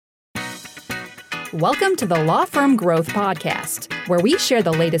Welcome to the Law Firm Growth Podcast, where we share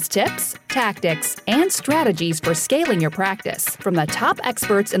the latest tips, tactics, and strategies for scaling your practice from the top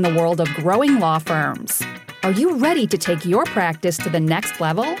experts in the world of growing law firms. Are you ready to take your practice to the next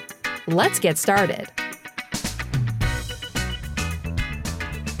level? Let's get started.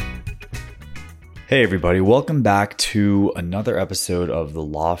 Hey everybody, welcome back to another episode of the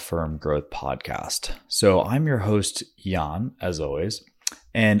Law Firm Growth Podcast. So I'm your host, Jan, as always,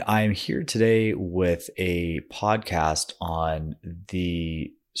 and I'm here today with a podcast on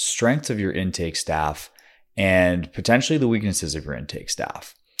the strengths of your intake staff and potentially the weaknesses of your intake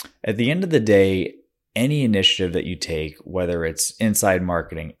staff. At the end of the day, any initiative that you take, whether it's inside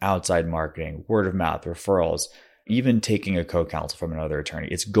marketing, outside marketing, word of mouth, referrals, even taking a co-counsel from another attorney,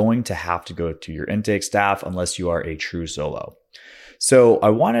 it's going to have to go to your intake staff unless you are a true solo. So I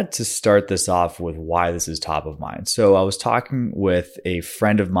wanted to start this off with why this is top of mind. So I was talking with a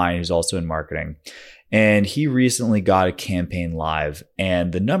friend of mine who's also in marketing, and he recently got a campaign live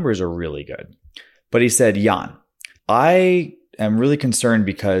and the numbers are really good. But he said, Jan, I am really concerned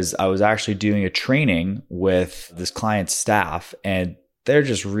because I was actually doing a training with this client's staff and they're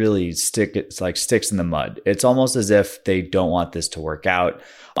just really it's like sticks in the mud. It's almost as if they don't want this to work out.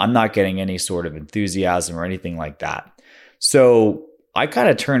 I'm not getting any sort of enthusiasm or anything like that. So I kind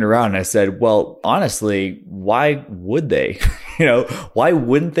of turned around and I said, well, honestly, why would they? Why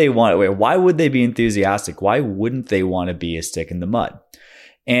wouldn't they want it? Why would they be enthusiastic? Why wouldn't they want to be a stick in the mud?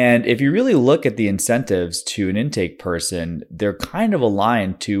 And if you really look at the incentives to an intake person, they're kind of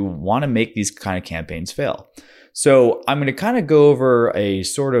aligned to want to make these kind of campaigns fail. So I'm going to kind of go over a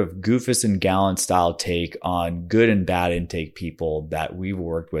sort of Goofus and Gallant style take on good and bad intake people that we've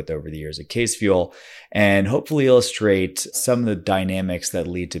worked with over the years at CaseFuel, and hopefully illustrate some of the dynamics that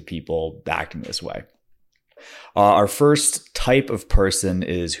lead to people acting this way. Our first type of person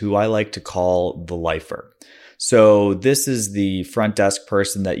is who I like to call the lifer. So this is the front desk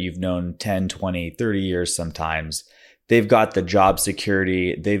person that you've known 10, 20, 30 years sometimes. They've got the job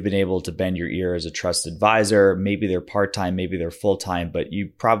security. They've been able to bend your ear as a trusted advisor. Maybe they're part-time, maybe they're full-time, but you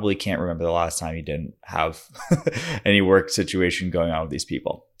probably can't remember the last time you didn't have any work situation going on with these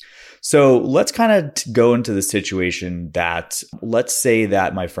people. So let's kind of go into the situation that, let's say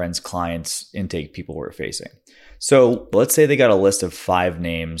that my friend's clients intake people were facing. So let's say they got a list of 5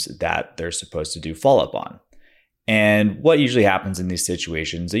 names that they're supposed to do follow-up on. And what usually happens in these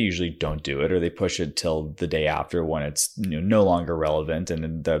situations, they usually don't do it or they push it till the day after when it's no longer relevant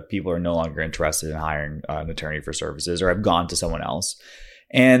and the people are no longer interested in hiring an attorney for services or have gone to someone else.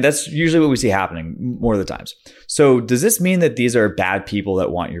 And that's usually what we see happening more of the times. So does this mean that these are bad people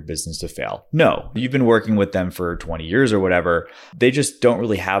that want your business to fail? No, you've been working with them for 20 years or whatever. They just don't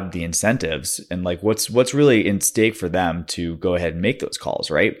really have the incentives and like what's really in stake for them to go ahead and make those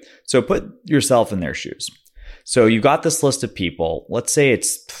calls, right? So put yourself in their shoes. So you've got this list of people. Let's say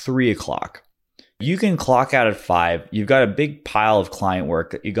it's 3 o'clock. You can clock out at 5. You've got a big pile of client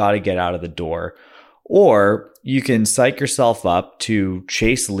work that you got to get out of the door. Or you can psych yourself up to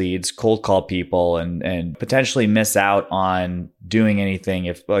chase leads, cold call people, and potentially miss out on doing anything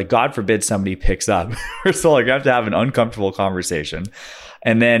if, like, God forbid, somebody picks up. First of all, you have to have an uncomfortable conversation.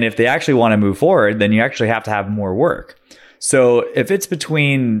 And then if they actually want to move forward, then you actually have to have more work. So if it's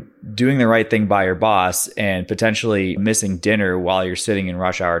between doing the right thing by your boss and potentially missing dinner while you're sitting in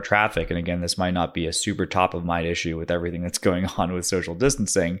rush hour traffic, and again, this might not be a super top of mind issue with everything that's going on with social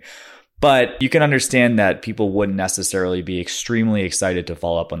distancing, but you can understand that people wouldn't necessarily be extremely excited to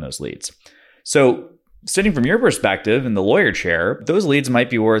follow up on those leads. So sitting from your perspective in the lawyer chair, those leads might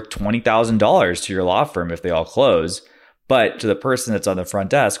be worth $20,000 to your law firm if they all close. But to the person that's on the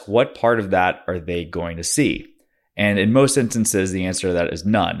front desk, what part of that are they going to see? And in most instances, the answer to that is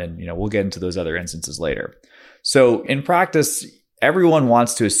none. And we'll get into those other instances later. So in practice, everyone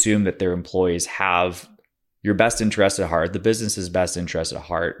wants to assume that their employees have your best interest at heart, the business's best interest at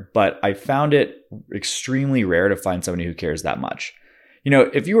heart. But I found it extremely rare to find somebody who cares that much.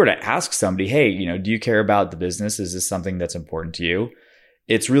 If you were to ask somebody, hey, do you care about the business? Is this something that's important to you?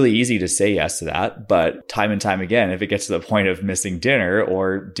 It's really easy to say yes to that, but time and time again, if it gets to the point of missing dinner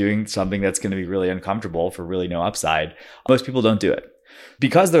or doing something that's going to be really uncomfortable for really no upside, most people don't do it.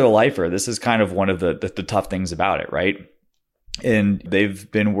 Because they're a lifer, this is kind of one of the tough things about it, right? And they've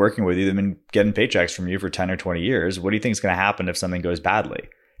been working with you, they've been getting paychecks from you for 10 or 20 years. What do you think is going to happen if something goes badly?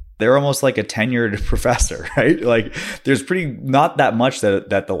 They're almost like a tenured professor, right? Like there's not that much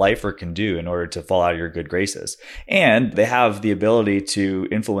that the lifer can do in order to fall out of your good graces. And they have the ability to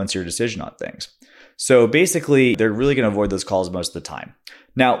influence your decision on things. So basically, they're really going to avoid those calls most of the time.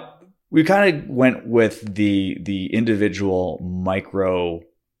 Now, we kind of went with the individual micro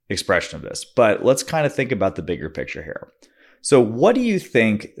expression of this. But let's kind of think about the bigger picture here. So what do you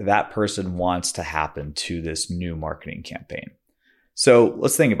think that person wants to happen to this new marketing campaign? So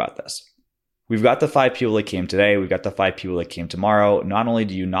let's think about this. We've got the 5 people that came today. We've got the 5 people that came tomorrow. Not only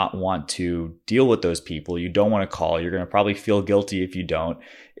do you not want to deal with those people, you don't want to call. You're going to probably feel guilty if you don't.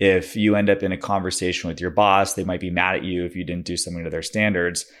 If you end up in a conversation with your boss, they might be mad at you if you didn't do something to their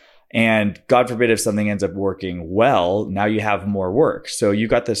standards. And God forbid if something ends up working well, now you have more work. So you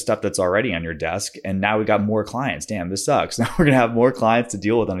got this stuff that's already on your desk, and now we got more clients. Damn, this sucks. Now we're going to have more clients to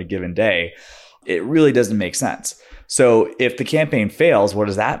deal with on a given day. It really doesn't make sense. So if the campaign fails, what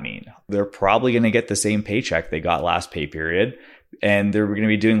does that mean? They're probably going to get the same paycheck they got last pay period, and they're going to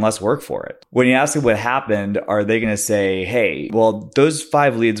be doing less work for it. When you ask them what happened, are they going to say, hey, well, those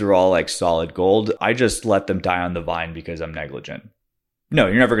 5 leads are all like solid gold. I just let them die on the vine because I'm negligent. No,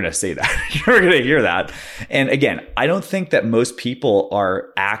 you're never going to say that. You're never going to hear that. And again, I don't think that most people are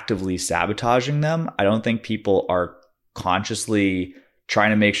actively sabotaging them. I don't think people are consciously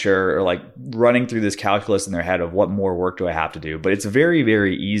trying to make sure, or like running through this calculus in their head of what more work do I have to do. But it's very,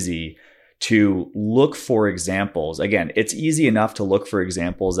 very easy to look for examples. Again, it's easy enough to look for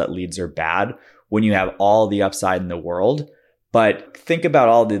examples that leads are bad when you have all the upside in the world. But think about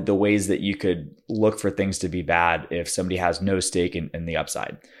all the ways that you could look for things to be bad if somebody has no stake in the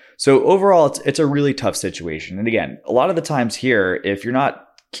upside. So overall, it's a really tough situation. And again, a lot of the times here, if you're not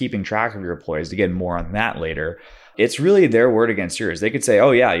keeping track of your employees, again, more on that later, it's really their word against yours. They could say,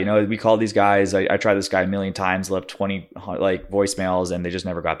 oh yeah, we called these guys. I tried this guy a million times, left 20 like voicemails, and they just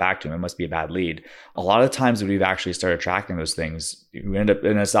never got back to him. It must be a bad lead. A lot of times when we've actually started tracking those things, we end up,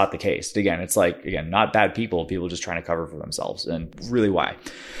 and it's not the case. Again, it's like, not bad people just trying to cover for themselves. And really why?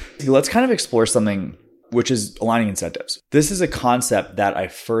 Let's kind of explore something which is aligning incentives. This is a concept that I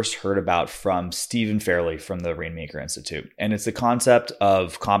first heard about from Stephen Fairley from the Rainmaker Institute. And it's the concept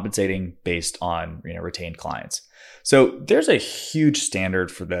of compensating based on retained clients. So there's a huge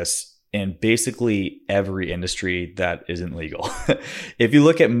standard for this in basically every industry that isn't legal. If you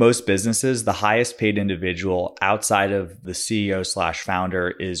look at most businesses, the highest paid individual outside of the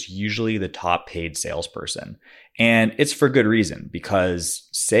CEO/founder is usually the top paid salesperson. And it's for good reason, because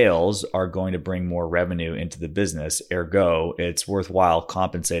sales are going to bring more revenue into the business. Ergo, it's worthwhile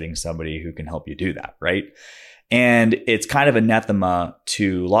compensating somebody who can help you do that, right? And it's kind of anathema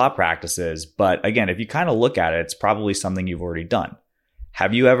to law practices. But again, if you kind of look at it, it's probably something you've already done.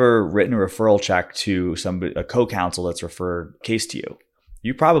 Have you ever written a referral check to a co-counsel that's referred a case to you?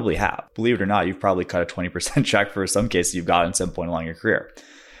 You probably have. Believe it or not, you've probably cut a 20% check for some cases you've got at some point along your career.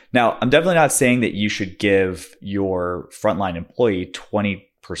 Now, I'm definitely not saying that you should give your frontline employee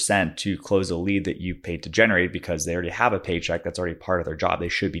 20% to close a lead that you paid to generate, because they already have a paycheck that's already part of their job. They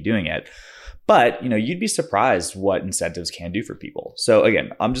should be doing it. But, you'd be surprised what incentives can do for people. So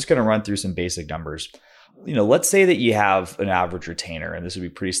again, I'm just going to run through some basic numbers. Let's say that you have an average retainer, and this would be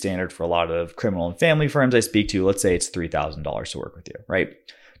pretty standard for a lot of criminal and family firms I speak to. Let's say it's $3,000 to work with you, right?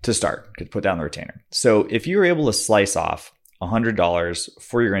 To start, could put down the retainer. So if you were able to slice off $100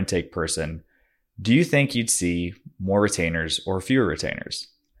 for your intake person, do you think you'd see more retainers or fewer retainers?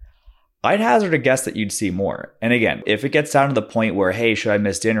 I'd hazard a guess that you'd see more. And again, if it gets down to the point where, hey, should I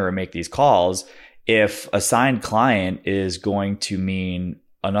miss dinner or make these calls? If a signed client is going to mean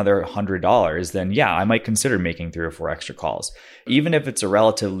another $100, then yeah, I might consider making 3 or 4 extra calls. Even if it's a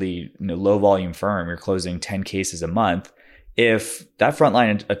relatively low volume firm, you're closing 10 cases a month. If that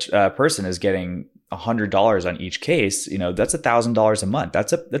frontline person is getting $100 on each case, that's $1,000 a month.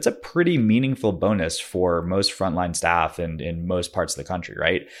 That's a pretty meaningful bonus for most frontline staff and in most parts of the country,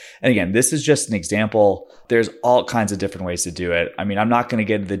 right? And again, this is just an example. There's all kinds of different ways to do it. I mean, I'm not going to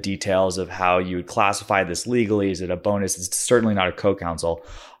get into the details of how you would classify this legally. Is it a bonus? It's certainly not a co-counsel.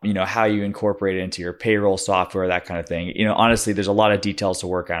 How you incorporate it into your payroll software, that kind of thing. Honestly, there's a lot of details to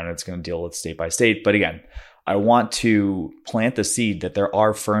work on, and it's going to deal with state by state. But again, I want to plant the seed that there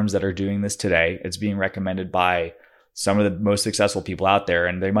are firms that are doing this today. It's being recommended by some of the most successful people out there.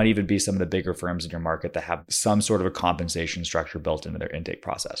 And there might even be some of the bigger firms in your market that have some sort of a compensation structure built into their intake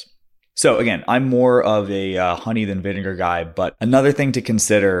process. So again, I'm more of a honey than vinegar guy, but another thing to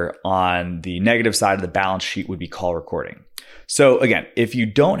consider on the negative side of the balance sheet would be call recording. So again, if you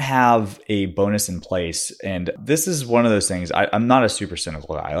don't have a bonus in place, and this is one of those things, I'm not a super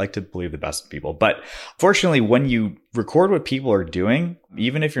cynical guy. I like to believe the best in people. But fortunately, when you record what people are doing,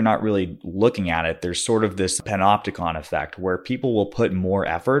 even if you're not really looking at it, there's sort of this panopticon effect where people will put more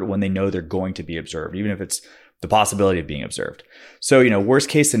effort when they know they're going to be observed, even if it's the possibility of being observed. So, worst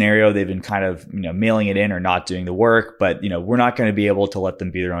case scenario, they've been kind of, mailing it in or not doing the work, but, we're not going to be able to let them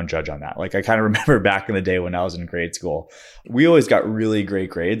be their own judge on that. Like I kind of remember back in the day when I was in grade school, we always got really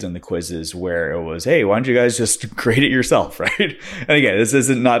great grades on the quizzes where it was, hey, why don't you guys just grade it yourself, right? And again, this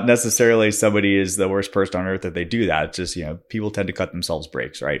isn't not necessarily somebody is the worst person on earth that they do that. It's just, people tend to cut themselves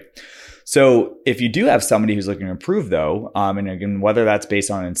breaks, right? So if you do have somebody who's looking to improve though, and again, whether that's based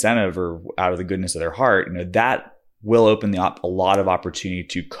on incentive or out of the goodness of their heart, that will open a lot of opportunity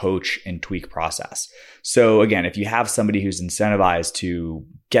to coach and tweak process. So again, if you have somebody who's incentivized to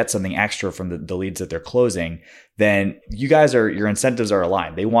get something extra from the leads that they're closing, then your incentives are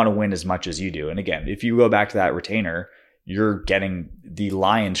aligned. They want to win as much as you do. And again, if you go back to that retainer, you're getting the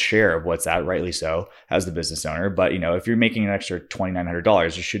lion's share of what's that, rightly so, as the business owner. But if you're making an extra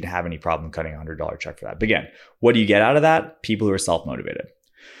 $2,900, you shouldn't have any problem cutting a $100 check for that. But again, what do you get out of that? People who are self-motivated.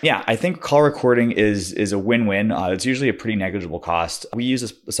 Yeah, I think call recording is a win-win. It's usually a pretty negligible cost. We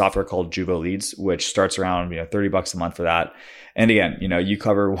use a software called Juvo Leads, which starts around $30 a month for that. And again, you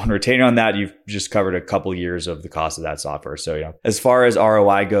cover one retainer on that, you've just covered a couple years of the cost of that software. So as far as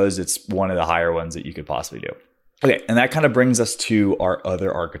ROI goes, it's one of the higher ones that you could possibly do. Okay, and that kind of brings us to our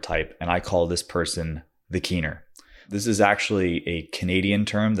other archetype, and I call this person the keener. This is actually a Canadian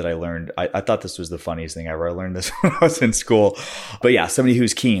term that I learned. I thought this was the funniest thing ever. I learned this when I was in school. But yeah, somebody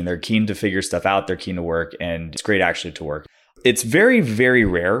who's keen. They're keen to figure stuff out. They're keen to work, and it's great actually to work. It's very, very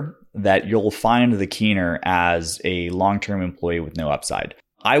rare that you'll find the keener as a long-term employee with no upside.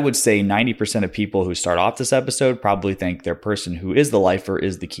 I would say 90% of people who start off this episode probably think their person who is the lifer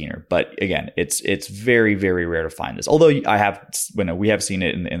is the keener. But again, it's very, very rare to find this. Although we have seen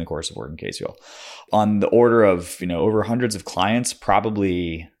it in the course of working Casewheel. On the order of, over hundreds of clients,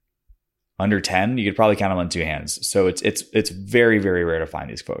 probably under 10, you could probably count them on two hands. So it's very, very rare to find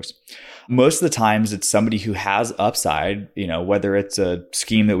these folks. Most of the times it's somebody who has upside, whether it's a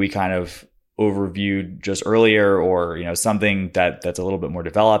scheme that we kind of overviewed just earlier or something that's a little bit more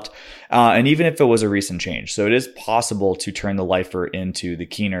developed, and even if it was a recent change. So it is possible to turn the lifer into the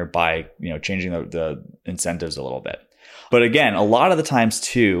keener by changing the incentives a little bit. But again, a lot of the times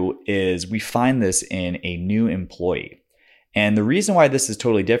too is we find this in a new employee. And the reason why this is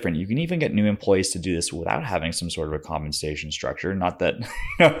totally different, you can even get new employees to do this without having some sort of a compensation structure. Not that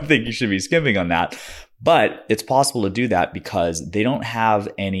I don't think you should be skimping on that, but it's possible to do that because they don't have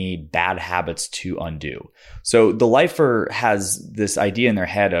any bad habits to undo. So the lifer has this idea in their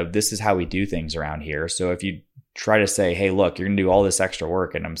head of this is how we do things around here. So if you try to say, hey, look, you're going to do all this extra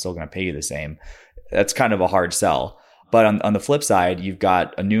work and I'm still going to pay you the same, that's kind of a hard sell. But on the flip side, you've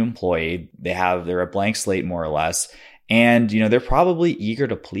got a new employee. They're a blank slate more or less. And, they're probably eager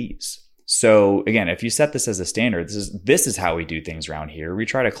to please. So again, if you set this as a standard, this is how we do things around here. We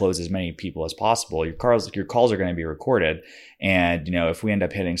try to close as many people as possible. Your calls are going to be recorded. And, if we end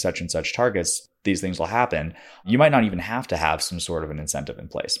up hitting such and such targets, these things will happen. You might not even have to have some sort of an incentive in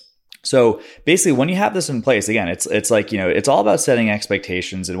place. So basically, when you have this in place, again, it's like, it's all about setting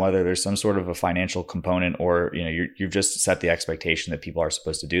expectations and whether there's some sort of a financial component or, you've just set the expectation that people are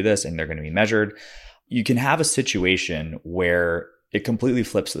supposed to do this and they're going to be measured. You can have a situation where it completely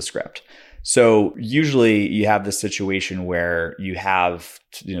flips the script. So usually you have this situation where you have,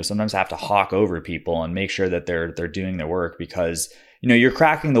 sometimes have to hawk over people and make sure that they're doing their work because, you're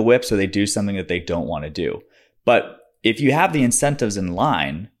cracking the whip so they do something that they don't want to do. But if you have the incentives in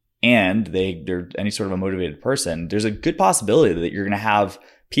line and they're any sort of a motivated person, there's a good possibility that you're going to have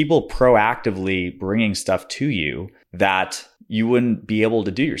people proactively bringing stuff to you that you wouldn't be able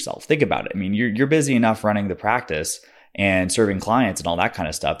to do yourself. Think about it. I mean, you're busy enough running the practice and serving clients and all that kind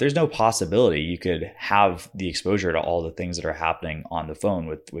of stuff. There's no possibility you could have the exposure to all the things that are happening on the phone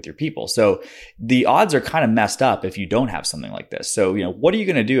with your people. So the odds are kind of messed up if you don't have something like this. So, what are you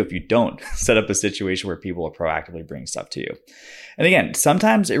going to do if you don't set up a situation where people are proactively bringing stuff to you? And again,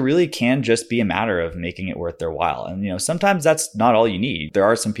 sometimes it really can just be a matter of making it worth their while. And, sometimes that's not all you need. There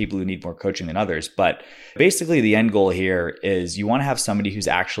are some people who need more coaching than others, but basically the end goal here is you want to have somebody who's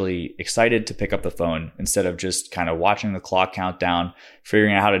actually excited to pick up the phone instead of just kind of watching the clock count down,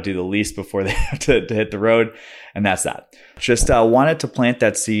 figuring out how to do the least before they have to hit the road. And that's that. Just wanted to plant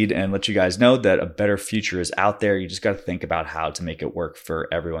that seed and let you guys know that a better future is out there. You just got to think about how to make it work for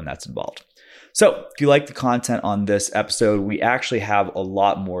everyone that's involved. So if you like the content on this episode, we actually have a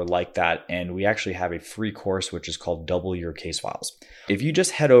lot more like that. And we actually have a free course, which is called Double Your Case Files. If you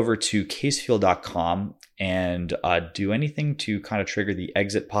just head over to casewheel.com and do anything to kind of trigger the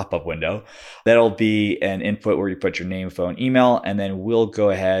exit pop-up window, that'll be an input where you put your name, phone, email, and then we'll go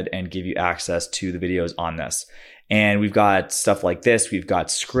ahead and give you access to the videos on this. And we've got stuff like this. We've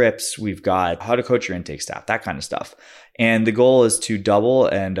got scripts. We've got how to coach your intake staff, that kind of stuff. And the goal is to double,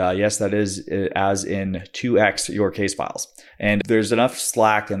 and yes, that is as in 2x your case files. And there's enough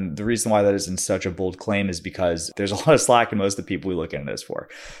slack, and the reason why that isn't such a bold claim is because there's a lot of slack in most of the people we look into this for.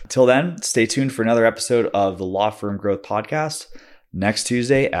 Till then, stay tuned for another episode of the Law Firm Growth Podcast next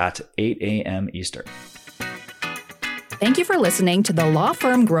Tuesday at 8 a.m. Eastern. Thank you for listening to the Law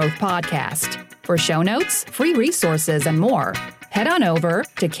Firm Growth Podcast. For show notes, free resources, and more, head on over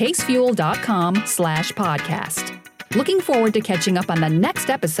to casefuel.com/podcast. Looking forward to catching up on the next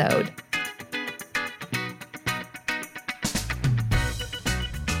episode.